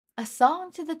A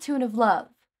Song to the Tune of Love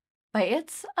by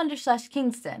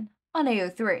It's_Kingston on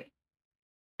AO3.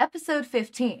 Episode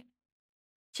 15.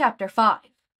 Chapter 5.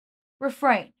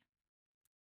 Refrain.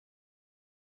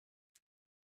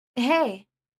 Hey,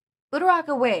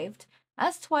 Uraraka waved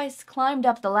as Twice climbed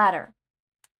up the ladder.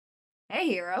 Hey,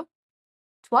 hero.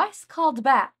 Twice called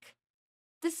back.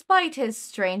 Despite his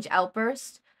strange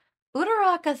outburst,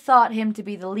 Uraraka thought him to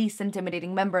be the least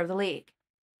intimidating member of the league,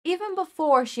 even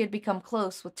before she had become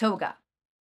close with Toga.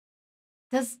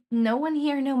 Does no one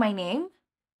here know my name?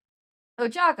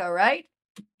 Ochako, right?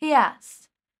 He asked.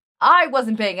 I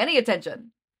wasn't paying any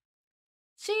attention.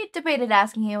 She debated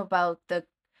asking him about the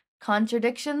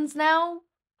contradictions now,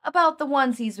 about the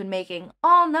ones he's been making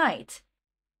all night,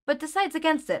 but decides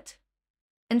against it.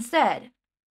 Instead,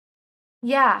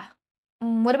 yeah,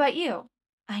 what about you?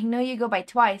 I know you go by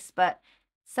Twice, but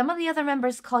some of the other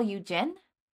members call you Jin?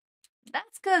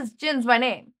 That's 'cause Jin's my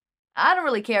name. I don't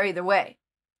really care either way.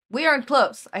 We aren't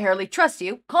close. I hardly trust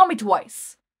you. Call me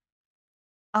Twice.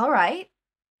 All right,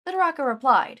 Uraraka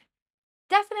replied,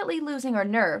 definitely losing her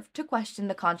nerve to question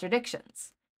the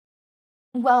contradictions.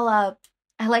 Well,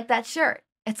 I like that shirt.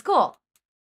 It's cool.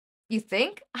 You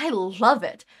think? I love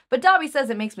it, but Dobby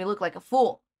says it makes me look like a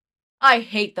fool. I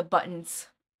hate the buttons.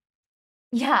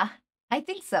 Yeah, I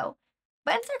think so.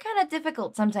 Buttons are kind of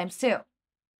difficult sometimes, too.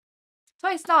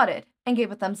 Twice nodded and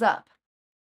gave a thumbs up.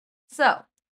 So,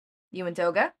 you and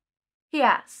Toga? He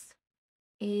asked.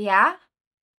 Yeah?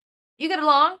 You get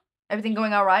along? Everything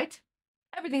going all right?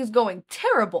 Everything's going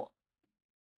terrible.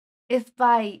 If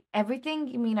by everything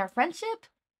you mean our friendship?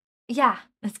 Yeah,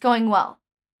 it's going well.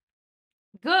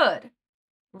 Good.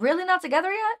 Really not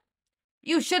together yet?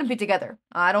 You shouldn't be together.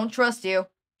 I don't trust you.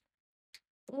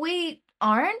 We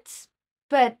aren't?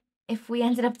 But if we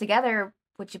ended up together,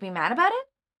 would you be mad about it?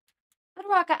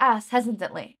 Uraraka asked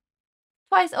hesitantly.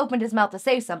 Twice opened his mouth to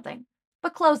say something,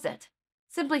 but closed it,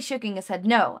 simply shaking his head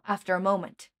no after a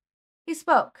moment. He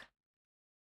spoke.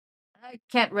 I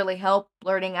can't really help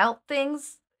blurting out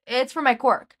things. It's for my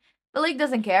quirk. The league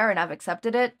doesn't care, and I've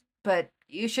accepted it, but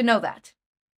you should know that.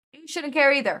 You shouldn't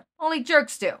care either. Only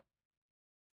jerks do.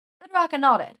 Uraraka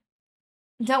nodded.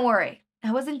 Don't worry.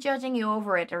 I wasn't judging you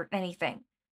over it or anything.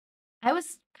 I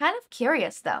was kind of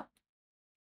curious, though.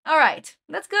 All right,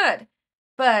 that's good.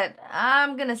 But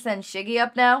I'm gonna send Shiggy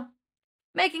up now.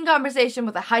 Making conversation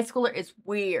with a high schooler is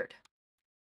weird.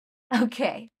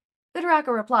 Okay,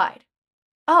 Uraraka replied.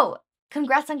 Oh,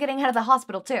 congrats on getting out of the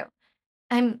hospital, too.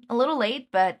 I'm a little late,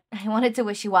 but I wanted to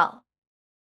wish you well.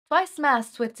 Twice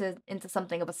Mask twisted into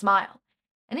something of a smile,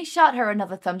 and he shot her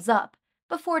another thumbs up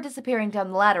before disappearing down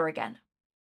the ladder again.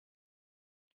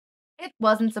 It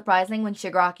wasn't surprising when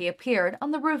Shigaraki appeared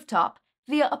on the rooftop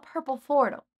via a purple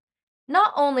portal.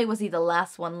 Not only was he the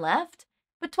last one left,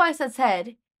 but Twice had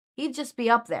said he'd just be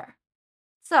up there.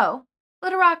 So,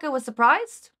 Uraraka was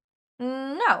surprised?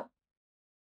 No.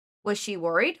 Was she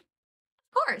worried?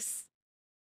 Of course.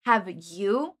 Have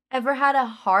you ever had a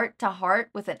heart-to-heart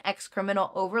with an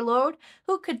ex-criminal overlord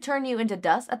who could turn you into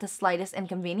dust at the slightest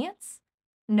inconvenience?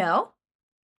 No?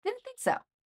 Didn't think so.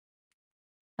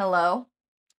 Hello?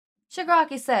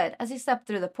 Shigaraki said as he stepped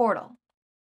through the portal.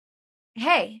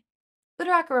 Hey,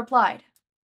 Uraraka replied.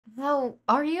 How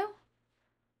are you?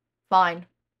 Fine.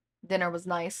 Dinner was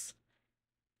nice.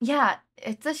 Yeah,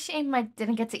 it's a shame I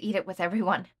didn't get to eat it with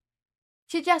everyone.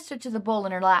 She gestured to the bowl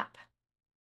in her lap.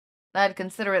 I'd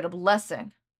consider it a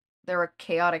blessing. They're a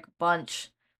chaotic bunch.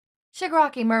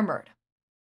 Shigaraki murmured.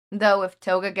 Though if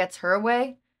Toga gets her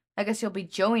way, I guess you'll be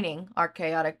joining our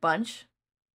chaotic bunch.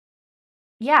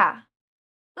 Yeah.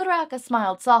 Uraraka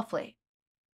smiled softly.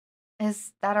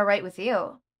 Is that all right with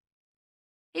you?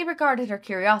 He regarded her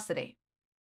curiosity.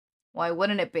 Why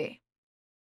wouldn't it be?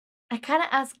 I kind of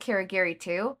asked Kirigiri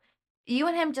too. You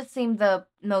and him just seem the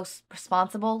most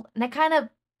responsible, and it kind of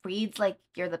reads like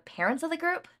you're the parents of the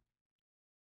group.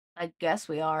 I guess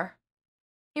we are.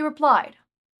 He replied.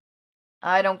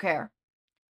 I don't care.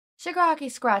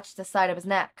 Shigaraki scratched the side of his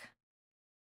neck.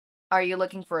 Are you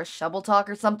looking for a shovel talk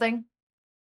or something?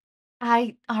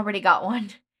 I already got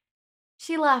one.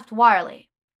 She laughed wryly.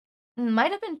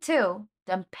 Might have been two,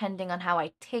 depending on how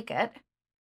I take it.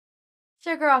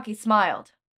 Shigaraki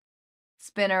smiled.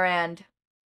 Spinner and...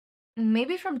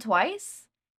 Maybe from Twice?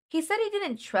 He said he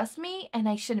didn't trust me and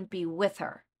I shouldn't be with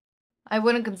her. I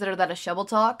wouldn't consider that a shovel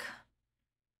talk.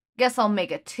 Guess I'll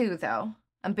make it two, though.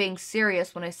 I'm being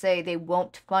serious when I say they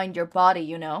won't find your body,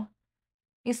 you know.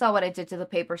 You saw what I did to the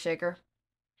paper shaker.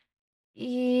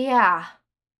 Yeah.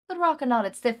 Uraraka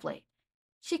nodded stiffly.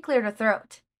 She cleared her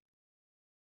throat.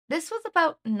 This was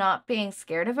about not being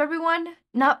scared of everyone,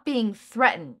 not being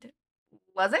threatened.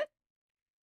 Was it?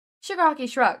 Shigaraki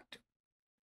shrugged.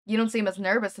 You don't seem as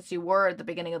nervous as you were at the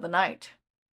beginning of the night.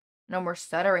 No more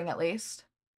stuttering, at least.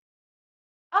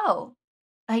 Oh,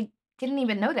 I didn't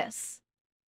even notice.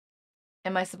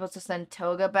 Am I supposed to send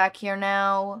Toga back here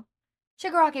now?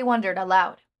 Shigaraki wondered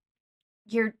aloud.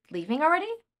 You're leaving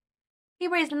already? He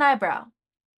raised an eyebrow.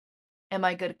 Am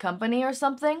I good company or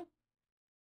something?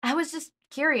 I was just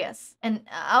curious, and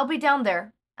I'll be down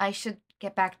there. I should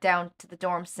get back down to the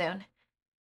dorm soon.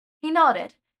 He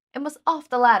nodded and was off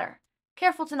the ladder,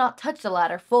 careful to not touch the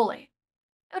ladder fully.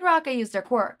 Uraraka used her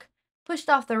quirk, pushed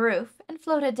off the roof, and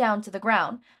floated down to the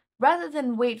ground rather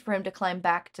than wait for him to climb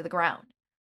back to the ground.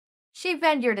 She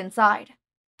ventured inside,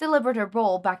 delivered her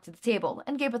bowl back to the table,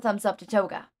 and gave a thumbs up to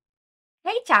Toga.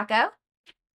 Hey, Chaco!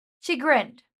 She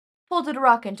grinned, pulled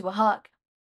Uraraka into a hug.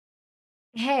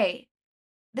 Hey,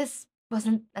 this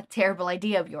wasn't a terrible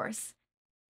idea of yours,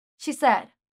 she said,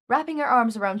 wrapping her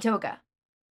arms around Toga.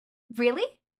 Really?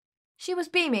 She was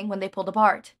beaming when they pulled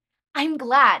apart. I'm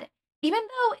glad, even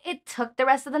though it took the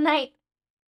rest of the night.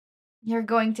 You're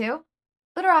going to?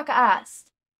 Uraraka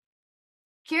asked.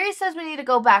 Kiri says we need to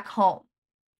go back home.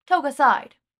 Toga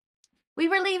sighed. We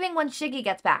were leaving when Shiggy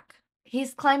gets back.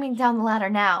 He's climbing down the ladder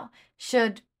now.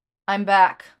 I'm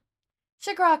back,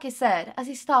 Shigaraki said as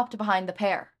he stopped behind the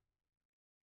pair.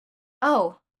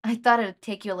 Oh, I thought it'd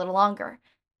take you a little longer.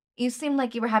 You seemed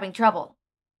like you were having trouble.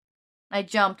 I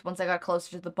jumped once I got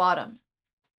closer to the bottom.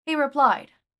 He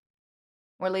replied.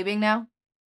 We're leaving now?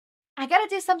 I gotta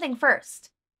do something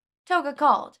first, Toga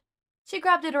called. She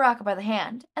grabbed Uraraka by the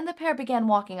hand, and the pair began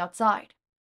walking outside.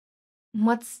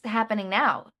 What's happening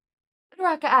now?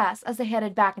 Uraraka asked as they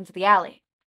headed back into the alley.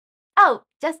 Oh,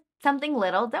 just something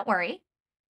little, don't worry,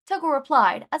 Toga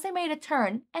replied as they made a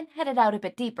turn and headed out a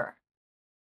bit deeper.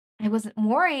 I wasn't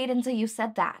worried until you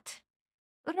said that,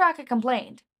 Uraraka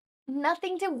complained.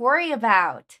 Nothing to worry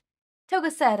about, Toga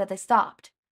said as they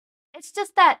stopped. It's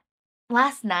just that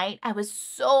last night I was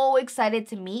so excited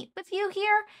to meet with you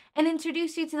here and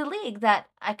introduce you to the league that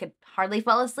I could hardly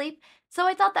fall asleep, so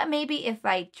I thought that maybe if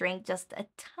I drank just a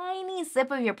tiny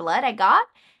sip of your blood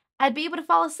I'd be able to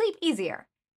fall asleep easier.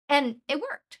 And it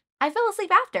worked. I fell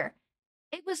asleep after.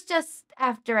 It was just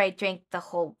after I drank the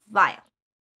whole vial.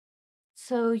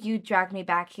 So you dragged me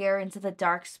back here into the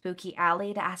dark, spooky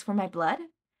alley to ask for my blood?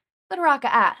 Uraraka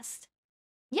asked.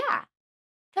 Yeah.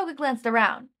 Toga glanced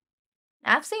around.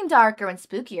 I've seen darker and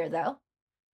spookier, though.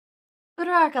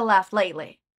 Uraraka laughed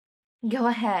lightly. Go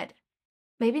ahead.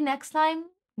 Maybe next time,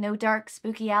 no dark,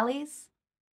 spooky alleys?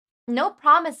 No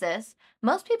promises.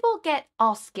 Most people get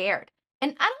all scared,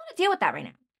 and I don't want to deal with that right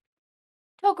now.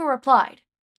 Toga replied.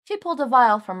 She pulled a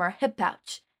vial from her hip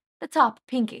pouch, the top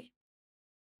pinky.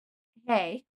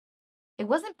 Hey, it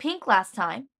wasn't pink last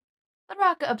time,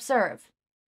 Uraraka observed.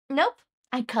 Nope,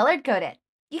 I colored coded it.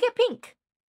 You get pink.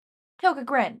 Toga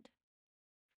grinned.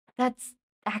 That's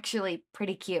actually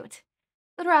pretty cute.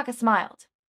 Uraraka smiled.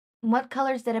 What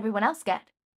colors did everyone else get?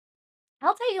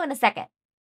 I'll tell you in a second,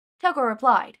 Toga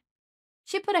replied.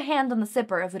 She put a hand on the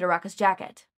zipper of Uraraka's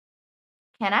jacket.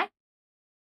 Can I?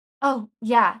 Oh,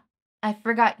 yeah. I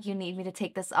forgot you need me to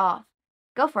take this off.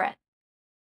 Go for it.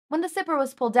 When the zipper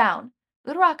was pulled down,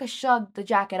 Uraraka shrugged the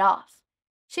jacket off.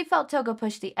 She felt Toga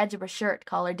push the edge of her shirt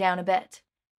collar down a bit.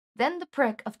 Then the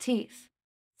prick of teeth.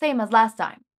 Same as last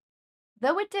time.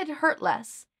 Though it did hurt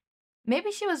less.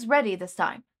 Maybe she was ready this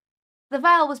time. The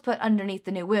vial was put underneath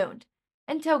the new wound,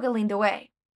 and Toga leaned away.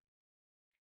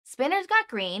 Spinner's got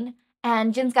green,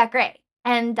 and Jin's got gray,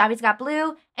 and Dabi's got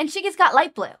blue, and Shige's got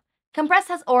light blue. Compress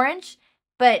has orange,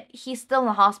 but he's still in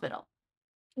the hospital.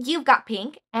 You've got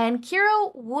pink, and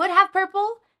Kiro would have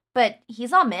purple, but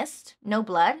he's all mist, no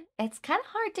blood. It's kind of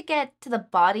hard to get to the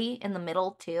body in the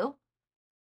middle, too.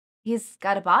 He's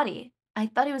got a body. I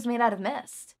thought he was made out of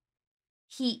mist.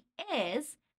 He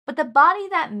is, but the body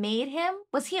that made him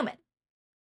was human.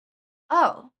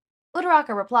 Oh,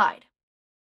 Uraraka replied.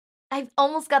 I've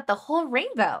almost got the whole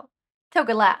rainbow,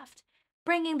 Toga laughed,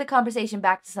 bringing the conversation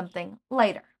back to something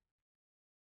lighter.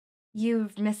 You're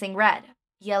missing red,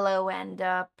 yellow, and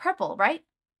purple, right?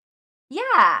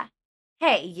 Yeah.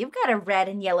 Hey, you've got a red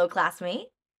and yellow classmate.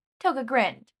 Toga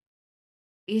grinned.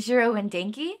 Jiro and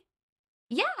Dinky?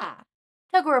 Yeah,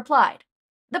 Toga replied.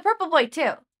 The purple boy,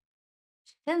 too.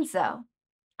 Shinso.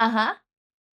 Uh-huh.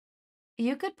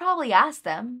 You could probably ask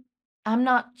them. I'm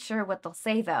not sure what they'll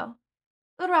say, though.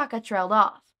 Uraraka trailed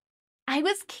off. I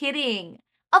was kidding.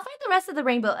 I'll find the rest of the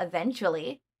rainbow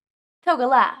eventually. Toga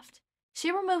laughed.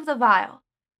 She removed the vial,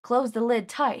 closed the lid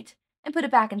tight, and put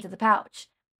it back into the pouch,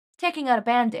 taking out a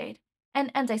Band-Aid,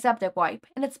 an antiseptic wipe,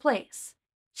 in its place.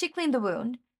 She cleaned the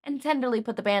wound and tenderly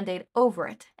put the Band-Aid over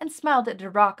it and smiled at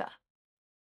Uraraka.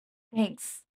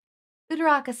 Thanks.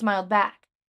 Uraraka smiled back.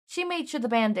 She made sure the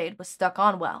band-aid was stuck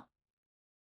on well.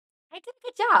 I did a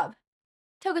good job,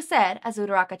 Toga said as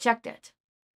Uraraka checked it.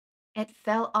 It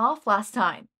fell off last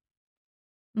time.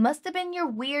 Must have been your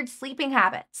weird sleeping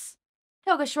habits.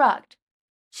 Toga shrugged.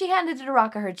 She handed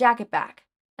Uraraka her jacket back,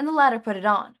 and the latter put it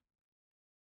on.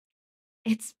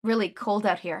 It's really cold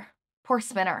out here. Poor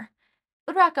Spinner,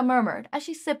 Uraraka murmured as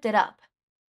she sipped it up.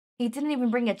 He didn't even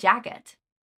bring a jacket.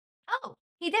 Oh,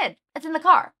 he did. It's in the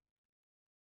car.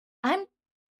 I'm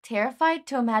terrified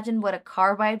to imagine what a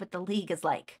car ride with the League is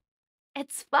like.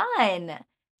 It's fun,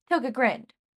 Toga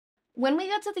grinned. When we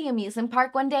go to the amusement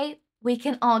park one day, we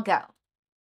can all go.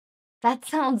 That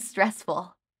sounds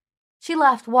stressful. She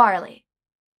laughed warily.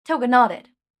 Toga nodded.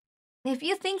 If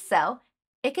you think so,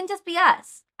 it can just be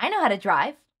us. I know how to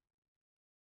drive.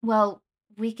 Well,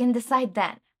 we can decide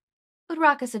then,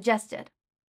 Uraraka suggested.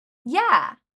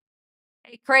 Yeah.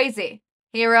 Hey, crazy.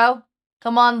 Hero,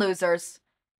 come on, losers.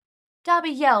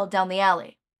 Dabi yelled down the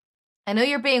alley. I know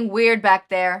you're being weird back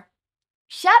there.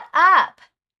 Shut up,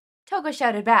 Toga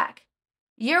shouted back.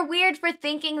 You're weird for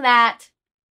thinking that.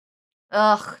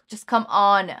 Ugh, just come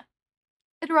on.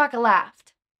 Uraraka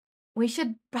laughed. We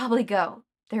should probably go.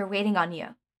 They're waiting on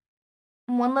you.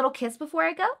 One little kiss before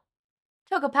I go?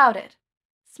 Toga pouted.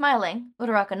 Smiling,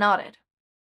 Uraraka nodded.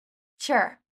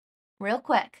 Sure. Real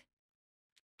quick.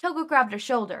 Toga grabbed her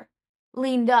shoulder,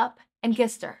 leaned up, and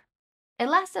kissed her. It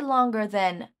lasted longer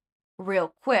than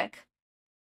real quick.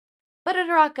 But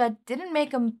Uraraka didn't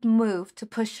make a move to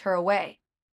push her away.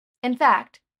 In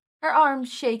fact, her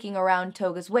arms shaking around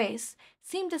Toga's waist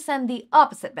seemed to send the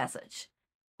opposite message.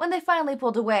 When they finally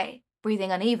pulled away,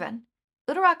 breathing uneven,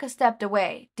 Uraraka stepped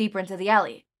away deeper into the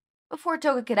alley. Before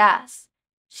Toga could ask,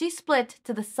 she split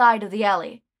to the side of the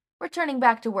alley, returning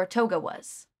back to where Toga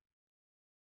was.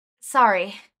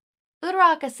 Sorry,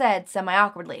 Uraraka said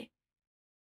semi-awkwardly.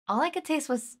 All I could taste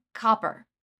was copper.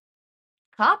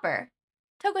 Copper?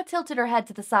 Toga tilted her head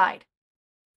to the side.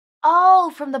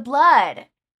 Oh, from the blood.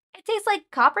 It tastes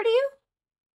like copper to you?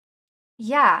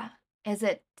 Yeah. Is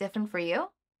it different for you?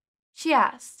 She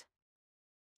asked.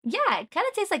 Yeah, it kind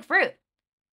of tastes like fruit.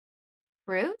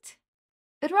 Fruit?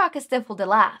 Uraraka stifled a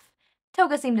laugh.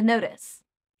 Toga seemed to notice.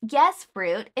 Yes,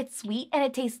 fruit. It's sweet and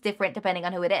it tastes different depending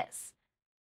on who it is.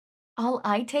 All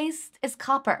I taste is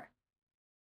copper.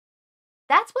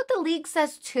 That's what the League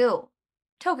says too.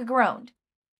 Toga groaned.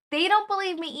 They don't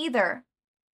believe me either.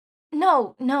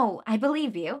 No, I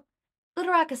believe you,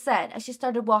 Uraraka said as she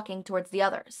started walking towards the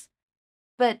others.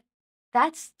 But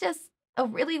that's just a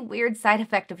really weird side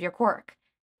effect of your quirk.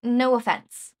 No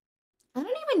offense. I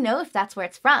don't even know if that's where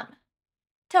it's from,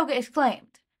 Toga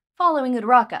exclaimed, following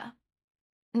Uraraka.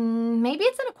 Maybe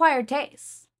it's an acquired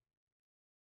taste.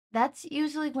 That's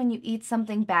usually when you eat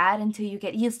something bad until you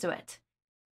get used to it.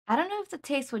 I don't know if the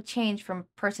taste would change from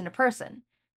person to person.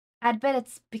 I'd bet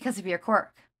it's because of your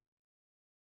quirk.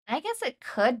 I guess it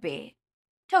could be.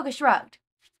 Toga shrugged.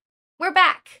 We're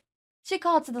back, she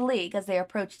called to the League as they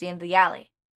approached the end of the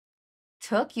alley.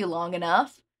 Took you long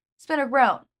enough, Spinner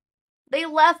groaned. They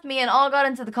left me and all got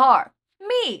into the car.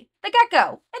 Me, the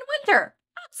gecko, and Winter,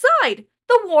 outside,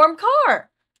 the warm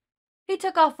car. He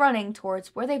took off running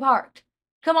towards where they parked.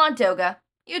 Come on, Toga.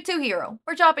 You too, Hero.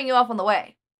 We're dropping you off on the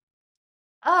way.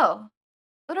 Oh,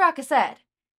 Uraraka said.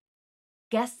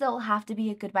 Guess there'll have to be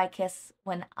a goodbye kiss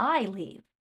when I leave.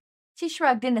 She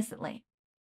shrugged innocently.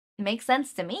 Makes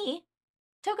sense to me.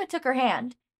 Toga took her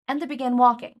hand, and they began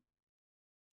walking.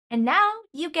 And now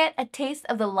you get a taste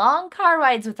of the long car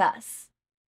rides with us.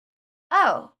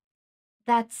 Oh,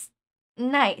 that's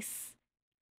nice.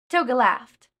 Toga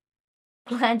laughed.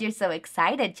 Glad you're so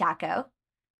excited, Chaco.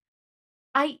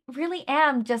 I really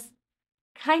am just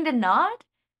kinda not.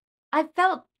 I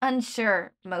felt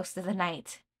unsure most of the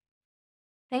night.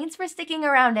 Thanks for sticking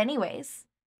around anyways,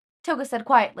 Toga said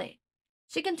quietly.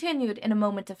 She continued in a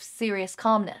moment of serious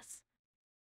calmness.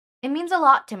 It means a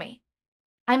lot to me.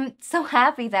 I'm so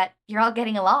happy that you're all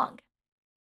getting along.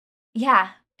 Yeah,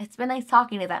 it's been nice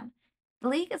talking to them. The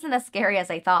League isn't as scary as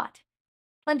I thought.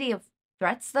 Plenty of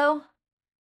threats, though.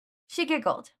 She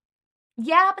giggled.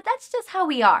 Yeah, but that's just how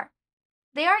we are.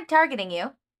 They aren't targeting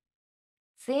you.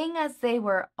 Seeing as they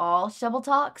were all shovel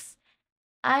talks,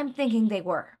 I'm thinking they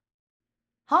were.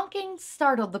 Honking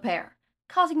startled the pair,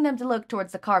 causing them to look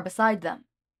towards the car beside them.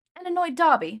 An annoyed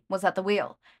Dabi was at the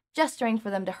wheel, gesturing for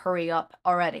them to hurry up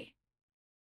already.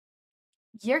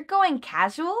 You're going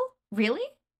casual? Really?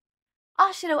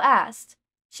 Ashido asked.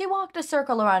 She walked a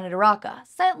circle around Uraraka,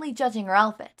 silently judging her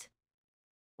outfit.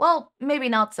 Well, maybe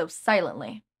not so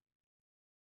silently.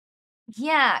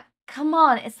 Yeah, come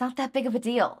on, it's not that big of a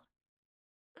deal.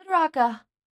 Uraraka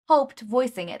hoped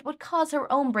voicing it would cause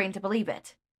her own brain to believe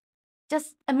it.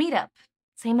 Just a meetup,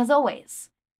 same as always.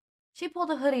 She pulled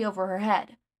a hoodie over her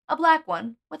head, a black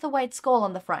one with a white skull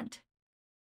on the front.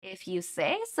 If you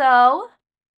say so,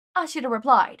 Ashita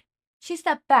replied. She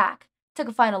stepped back, took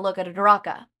a final look at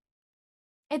Uraraka.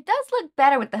 It does look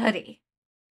better with the hoodie.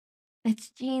 It's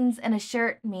jeans and a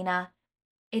shirt, Mina.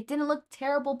 It didn't look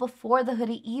terrible before the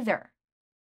hoodie either.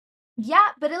 Yeah,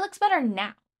 but it looks better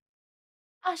now.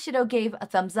 Ashito gave a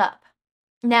thumbs up.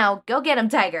 Now, go get him,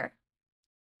 Tiger.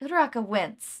 Uraraka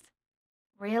winced.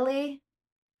 Really?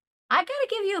 I gotta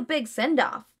give you a big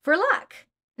send-off. For luck.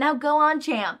 Now go on,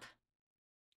 champ.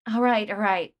 All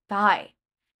right. Bye.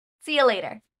 See you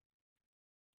later.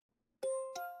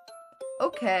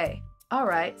 Okay. All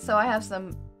right. So I have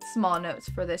some small notes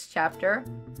for this chapter.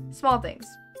 Small things.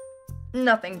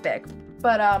 Nothing big.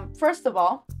 But, first of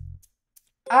all,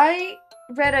 I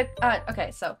read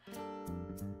okay, so,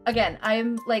 again,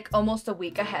 I'm, like, almost a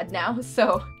week ahead now,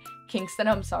 so, Kingston,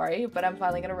 I'm sorry, but I'm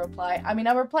finally gonna reply. I mean,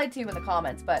 I replied to you in the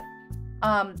comments, but,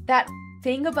 that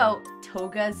thing about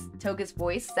Toga's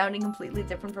voice sounding completely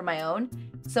different from my own.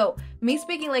 So, me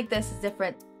speaking like this is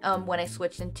different, when I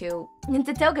switched into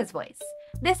Toga's voice.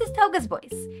 This is Toga's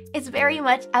voice. It's very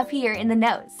much up here in the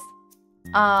nose.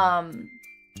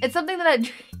 It's something that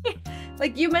I,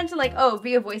 like you mentioned, like, oh,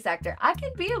 be a voice actor. I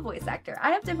can be a voice actor.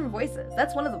 I have different voices.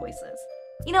 That's one of the voices.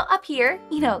 You know, up here,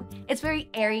 you know, it's very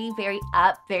airy, very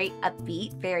up, very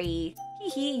upbeat, very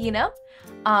hee-hee, you know?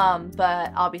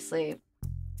 But obviously,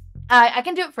 I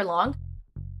can do it for long.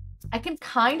 I can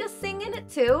kind of sing in it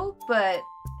too, but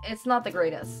it's not the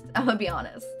greatest, I'm gonna be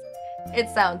honest. It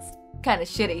sounds kind of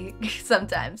shitty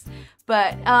sometimes,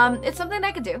 but it's something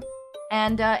I could do.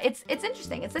 And it's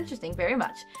interesting. It's interesting very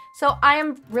much. So I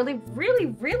am really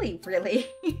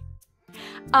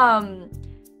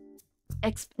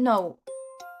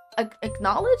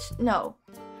acknowledge? No.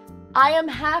 I am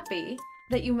happy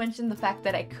that you mentioned the fact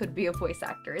that I could be a voice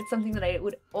actor. It's something that I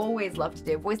would always love to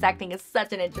do. Voice acting is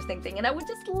such an interesting thing, and I would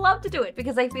just love to do it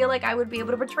because I feel like I would be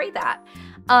able to portray that.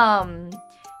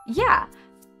 Yeah.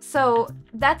 So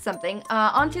that's something.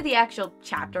 Onto the actual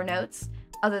chapter notes,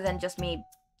 other than just me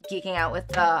geeking out with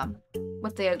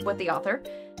the author.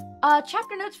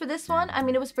 Chapter notes for this one, I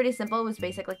mean, it was pretty simple. It was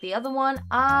basic like the other one.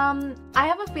 I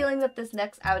have a feeling that this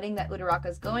next outing that Uraraka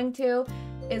is going to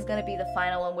is going to be the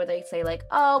final one where they say like,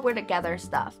 oh, we're together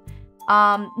stuff.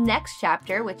 Next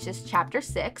chapter, which is chapter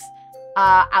 6,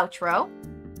 outro.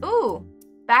 Ooh,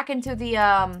 back into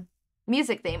the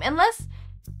music theme. Unless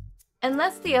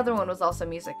the other one was also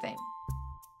music theme.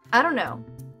 I don't know.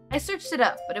 I searched it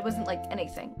up, but it wasn't like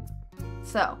anything.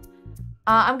 So,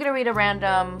 I'm gonna read a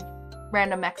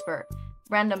random expert.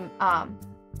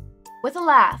 With a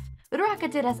laugh, Uraraka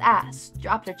did as asked,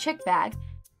 dropped her chick bag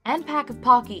and pack of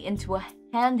Pocky into a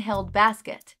handheld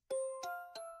basket.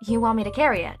 You want me to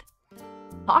carry it?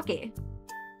 Pocky?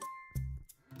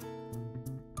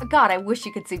 God, I wish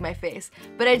you could see my face,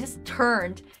 but I just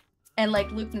turned and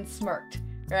like looked and smirked,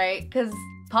 right? Because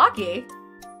Pocky?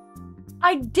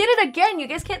 I did it again! You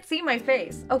guys can't see my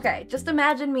face. Okay, just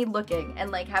imagine me looking and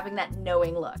like having that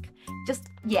knowing look. Just,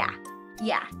 yeah.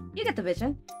 You get the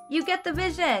vision. You get the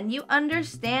vision! You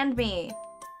understand me.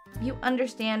 You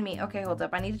understand me. Okay, hold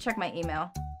up. I need to check my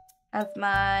email.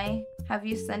 Have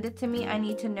you sent it to me? I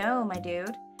need to know, my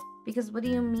dude. Because what do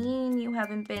you mean you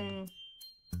haven't been...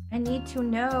 I need to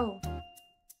know.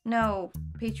 No,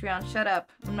 Patreon, shut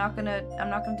up. I'm not gonna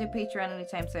do Patreon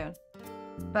anytime soon.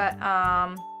 But,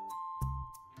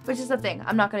 which is the thing.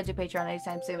 I'm not gonna do Patreon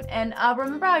anytime soon. And,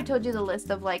 remember how I told you the list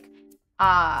of, like,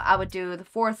 I would do the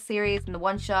 4th series and the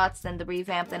one-shots and the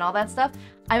revamped and all that stuff?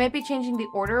 I might be changing the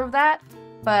order of that,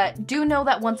 but do know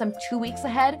that once I'm 2 weeks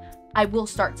ahead, I will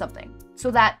start something. So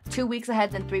that 2 weeks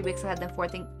ahead, then 3 weeks ahead, then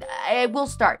 4th thing, I will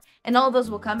start. And all of those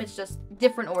will come, it's just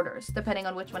different orders, depending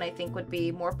on which one I think would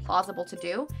be more plausible to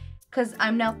do. Because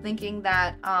I'm now thinking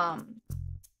that,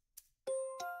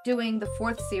 doing the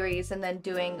 4th series and then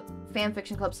doing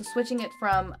fanfiction clubs, so switching it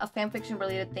from a fanfiction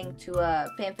related thing to a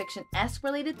fanfiction-esque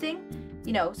related thing,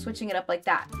 you know, switching it up like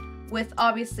that. With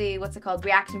obviously,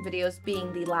 reaction videos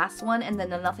being the last one, and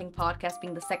then the Nothing podcast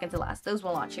being the second to last. Those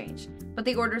will not change. But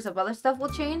the orders of other stuff will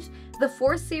change. The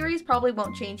 4th series probably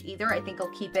won't change either. I think I'll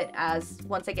keep it as,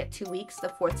 once I get 2 weeks, the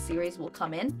 4th series will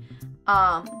come in.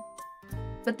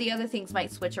 But the other things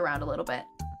might switch around a little bit.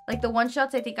 Like the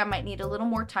one-shots, I think I might need a little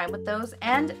more time with those.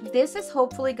 And this is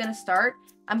hopefully going to start.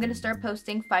 I'm going to start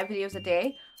posting 5 videos a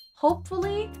day.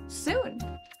 Hopefully soon.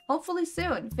 Hopefully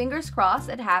soon. Fingers crossed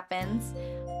it happens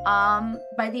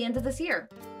by the end of this year.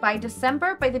 By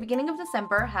the beginning of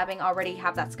December, having already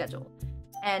have that schedule.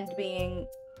 And being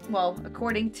well,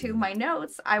 according to my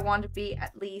notes, I want to be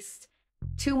at least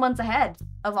 2 months ahead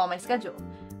of all my schedule,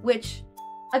 which,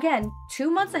 again, 2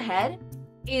 months ahead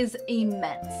is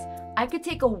immense. I could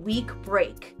take a week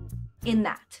break in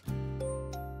that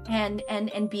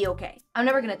and be okay. I'm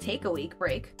never gonna take a week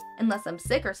break unless I'm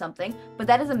sick or something, but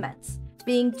that is immense.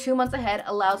 Being 2 months ahead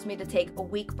allows me to take a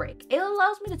week break. It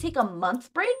allows me to take a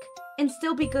month break and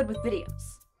still be good with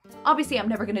videos. Obviously, I'm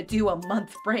never gonna do a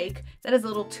month break. That is a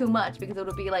little too much because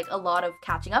it'll be like a lot of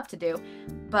catching up to do.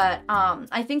 But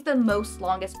I think the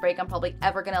longest break I'm probably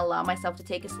ever gonna allow myself to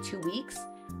take is 2 weeks.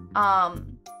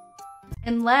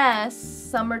 Unless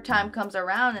summertime comes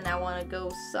around and I wanna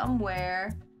go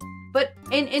somewhere. But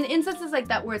in instances like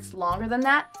that where it's longer than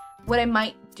that, what I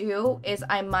might do is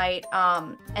I might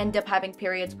end up having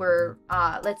periods where,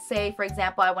 let's say, for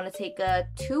example, I want to take a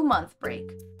 2-month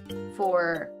break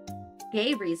for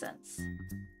gay reasons.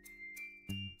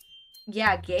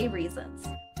 Yeah, gay reasons,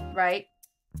 right?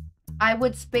 I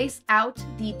would space out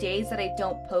the days that I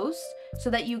don't post so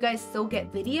that you guys still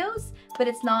get videos, but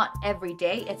it's not every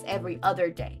day, it's every other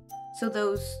day.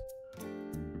 So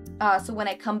so when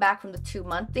I come back from the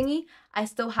 2-month thingy, I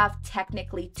still have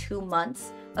technically 2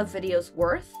 months of videos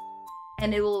worth,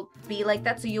 and it will be like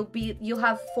that. So you'll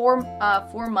have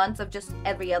 4 months of just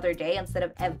every other day instead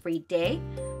of every day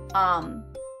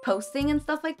posting and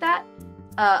stuff like that.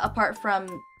 Apart from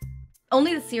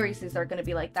only the series are going to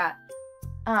be like that.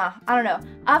 I don't know.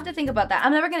 I have to think about that.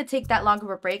 I'm never going to take that long of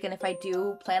a break, and if I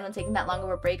do plan on taking that long of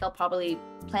a break, I'll probably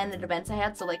plan in advance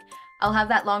ahead. So like I'll have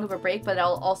that long of a break, but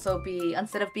I'll also be,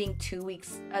 instead of being 2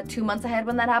 months ahead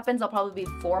when that happens, I'll probably be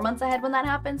 4 months ahead when that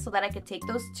happens, so that I could take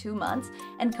those 2 months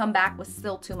and come back with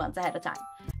still 2 months ahead of time,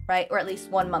 right? Or at least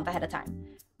 1 month ahead of time,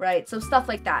 right? So stuff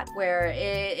like that, where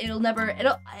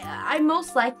I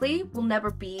most likely will never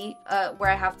be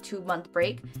where I have 2-month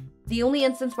break. The only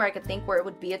instance where I could think where it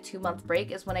would be a 2-month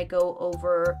break is when I go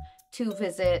over to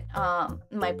visit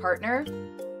my partner.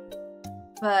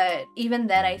 But even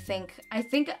then, I think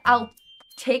I'll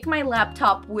take my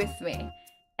laptop with me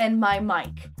and my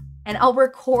mic, and I'll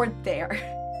record there,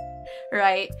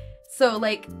 right? So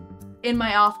like in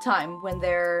my off time when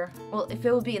well, if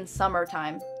it would be in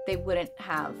summertime, they wouldn't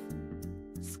have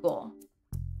school.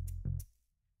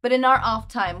 But in our off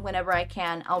time, whenever I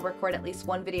can, I'll record at least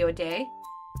 1 video a day.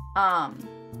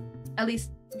 At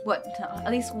least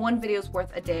 1 video's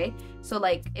worth a day. So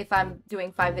like if I'm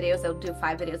doing 5 videos, I'll do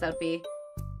 5 videos. That would be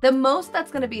the most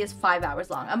that's going to be is 5 hours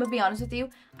long. I'm going to be honest with you.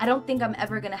 I don't think I'm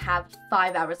ever going to have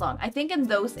 5 hours long. I think in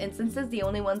those instances, the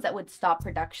only ones that would stop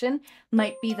production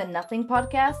might be the Nothing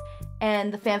podcast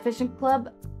and the Fanfiction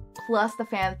Club plus the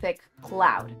Fanfic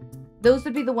Cloud. Those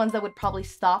would be the ones that would probably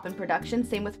stop in production.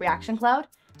 Same with Reaction Cloud.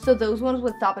 So those ones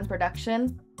would stop in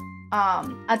production.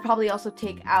 I'd probably also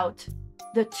take out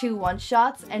the 2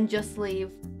 one-shots and just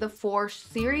leave the 4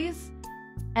 series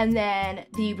and then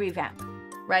the revamp,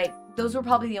 right? Those were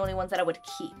probably the only ones that I would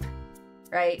keep,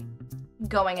 right?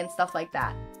 Going and stuff like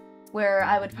that. Where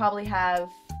I would probably have,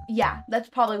 yeah, that's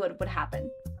probably what would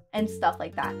happen and stuff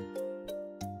like that.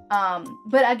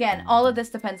 But again, all of this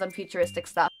depends on futuristic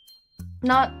stuff.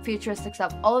 Not futuristic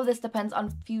stuff. All of this depends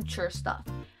on future stuff.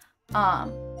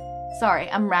 Sorry,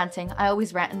 I'm ranting. I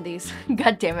always rant in these.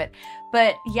 God damn it.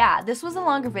 But yeah, this was a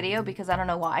longer video because I don't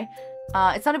know why.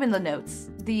 It's not even the notes.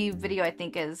 The video I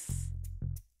think is...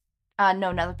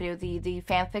 no, not the video. The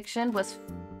fanfiction was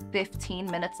 15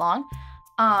 minutes long.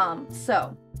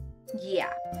 So,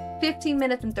 yeah. 15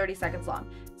 minutes and 30 seconds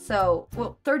long. So,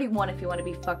 well, 31 if you want to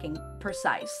be fucking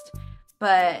precise.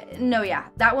 But, no, yeah.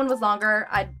 That one was longer.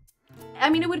 I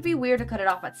mean, it would be weird to cut it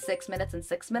off at 6 minutes and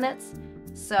 6 minutes.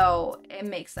 So, it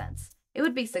makes sense. It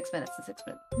would be 6 minutes and 6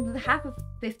 minutes. The half of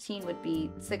 15 would be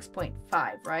 6.5,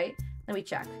 right? Let me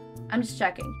check. I'm just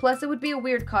checking. Plus, it would be a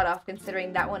weird cutoff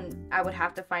considering that one I would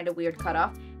have to find a weird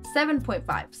cutoff.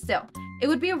 7.5, still. It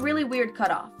would be a really weird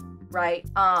cutoff, right?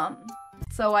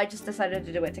 So I just decided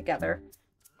to do it together.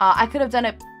 I could have done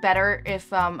it better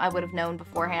if I would have known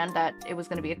beforehand that it was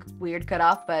going to be a weird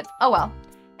cutoff, but oh well.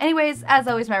 Anyways, as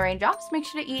always, my raindrops, make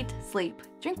sure to eat, sleep,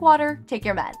 drink water, take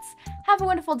your meds. Have a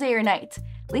wonderful day or night.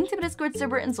 Link to my Discord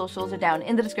server and socials are down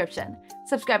in the description.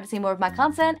 Subscribe to see more of my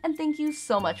content, and thank you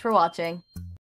so much for watching.